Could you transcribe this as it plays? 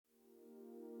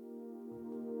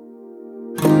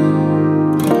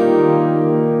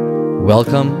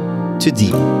Welcome to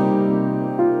Deep,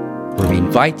 where we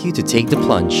invite you to take the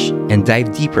plunge and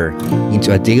dive deeper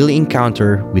into a daily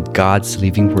encounter with God's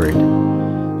living Word.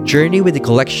 Journey with a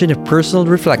collection of personal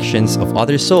reflections of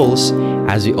other souls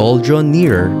as we all draw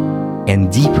nearer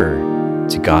and deeper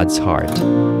to God's heart.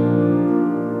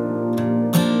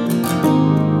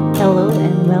 Hello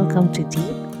and welcome to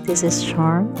Deep. This is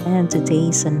Charm, and today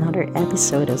is another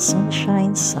episode of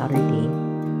Sonshine Saturday.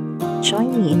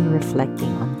 Join me in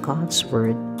reflecting on God's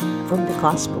Word from the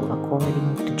Gospel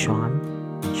according to John,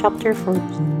 chapter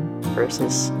 14,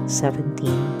 verses 17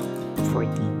 to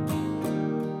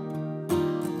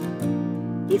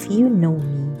 14. If you know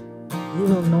me, you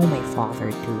will know my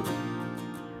Father too.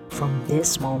 From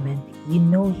this moment, you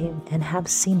know him and have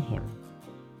seen him.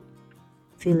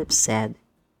 Philip said,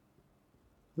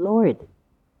 Lord,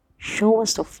 show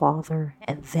us the Father,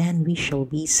 and then we shall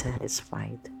be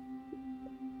satisfied.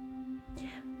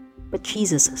 But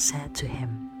Jesus said to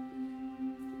him,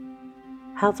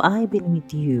 Have I been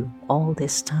with you all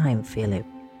this time, Philip,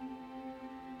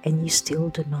 and you still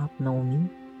do not know me?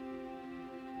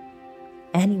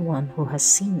 Anyone who has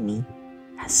seen me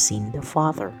has seen the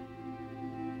Father.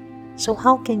 So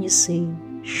how can you say,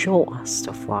 Show us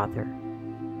the Father?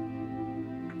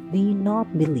 Do you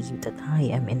not believe that I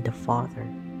am in the Father,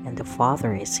 and the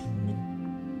Father is in me?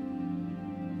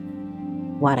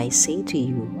 What I say to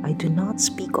you, I do not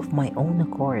speak of my own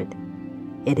accord.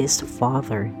 It is the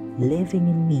Father living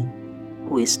in me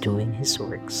who is doing his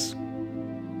works.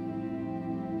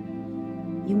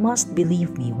 You must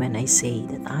believe me when I say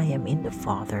that I am in the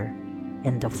Father,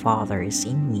 and the Father is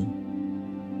in me,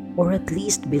 or at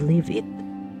least believe it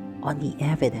on the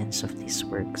evidence of these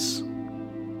works.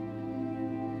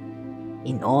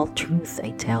 In all truth I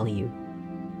tell you,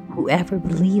 whoever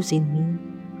believes in me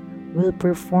will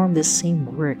perform the same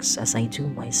works as I do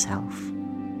myself,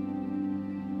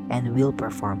 and will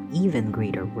perform even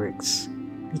greater works,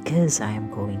 because I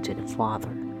am going to the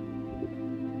Father.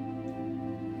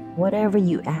 Whatever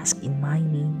you ask in my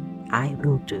name, I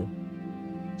will do,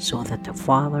 so that the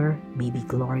Father may be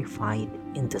glorified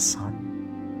in the Son.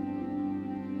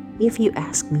 If you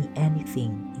ask me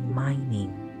anything in my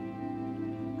name,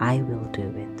 I will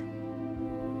do it.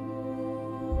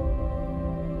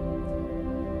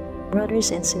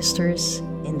 Brothers and sisters,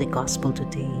 in the Gospel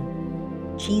today,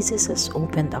 Jesus has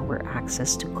opened our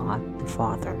access to God the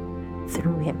Father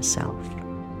through himself.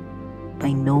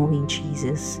 By knowing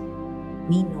Jesus,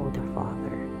 we know the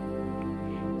Father.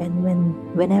 And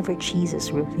whenever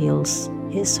Jesus reveals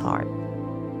his heart,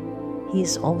 he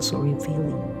is also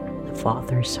revealing the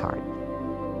Father's heart.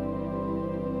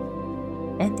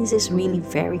 And this is really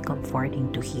very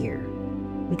comforting to hear,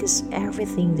 because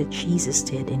everything that Jesus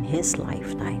did in his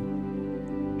lifetime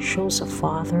shows a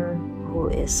Father who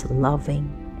is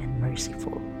loving and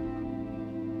merciful.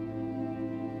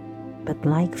 But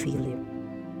like Philip,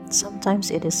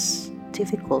 sometimes it is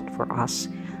difficult for us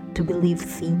to believe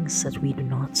things that we do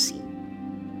not see.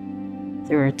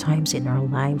 There are times in our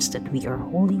lives that we are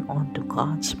holding on to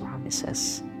God's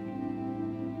promises,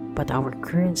 but our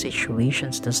current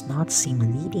situations does not seem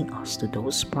leading us to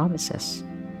those promises.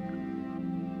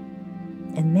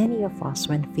 And many of us,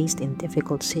 when faced in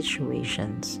difficult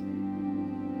situations,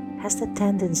 has the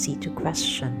tendency to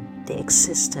question the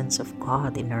existence of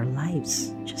God in our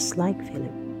lives, just like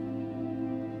Philip.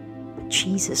 But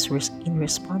Jesus, in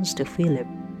response to Philip,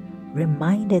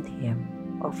 reminded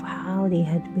him of how they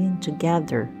had been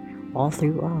together all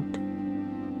throughout.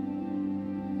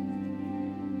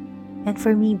 And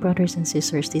for me, brothers and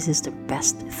sisters, this is the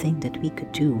best thing that we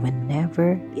could do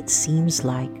whenever it seems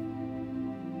like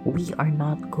we are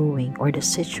not going, or the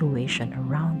situation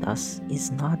around us is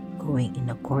not going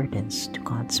in accordance to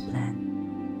God's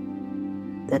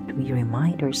plan. That we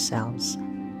remind ourselves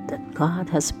that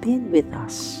God has been with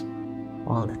us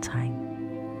all the time.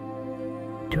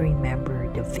 To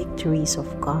remember the victories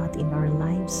of God in our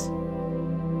lives,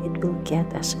 it will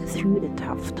get us through the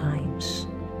tough times.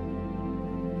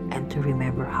 And to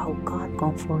remember how God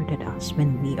comforted us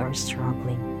when we are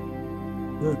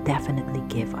struggling will definitely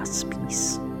give us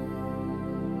peace.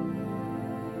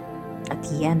 At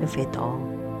the end of it all,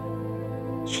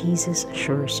 Jesus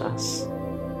assures us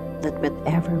that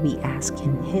whatever we ask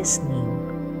in his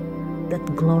name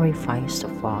that glorifies the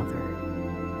Father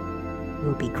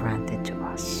will be granted to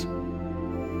us.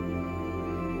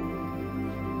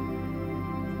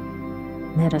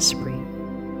 Let us pray.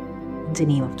 In the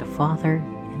name of the Father,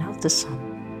 and of the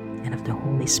Son, and of the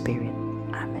Holy Spirit.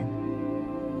 Amen.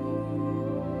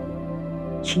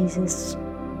 Jesus,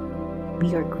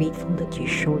 we are grateful that you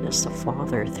showed us the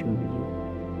Father through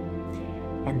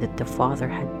you. and that the Father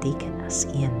had taken us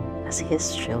in as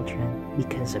His children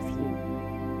because of you.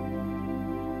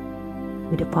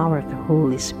 With the power of the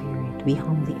Holy Spirit, we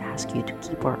humbly ask you to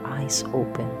keep our eyes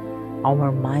open,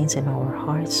 our minds and our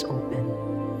hearts open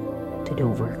to the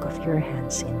work of your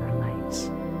hands in our lives.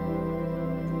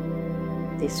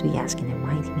 This we ask in the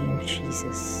mighty name of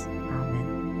Jesus.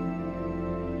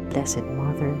 Amen. Blessed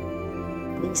Mother,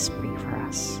 please pray for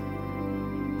us.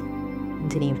 In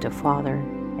the name of the Father,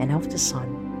 and of the Son,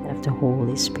 and of the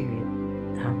Holy Spirit.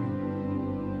 Amen.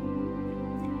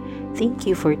 Thank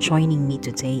you for joining me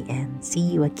today, and see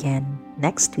you again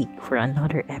next week for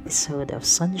another episode of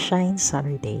Sonshine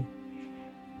Saturday.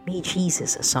 May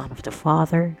Jesus, the Son of the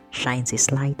Father, shines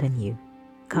His light on you.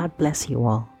 God bless you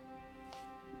all.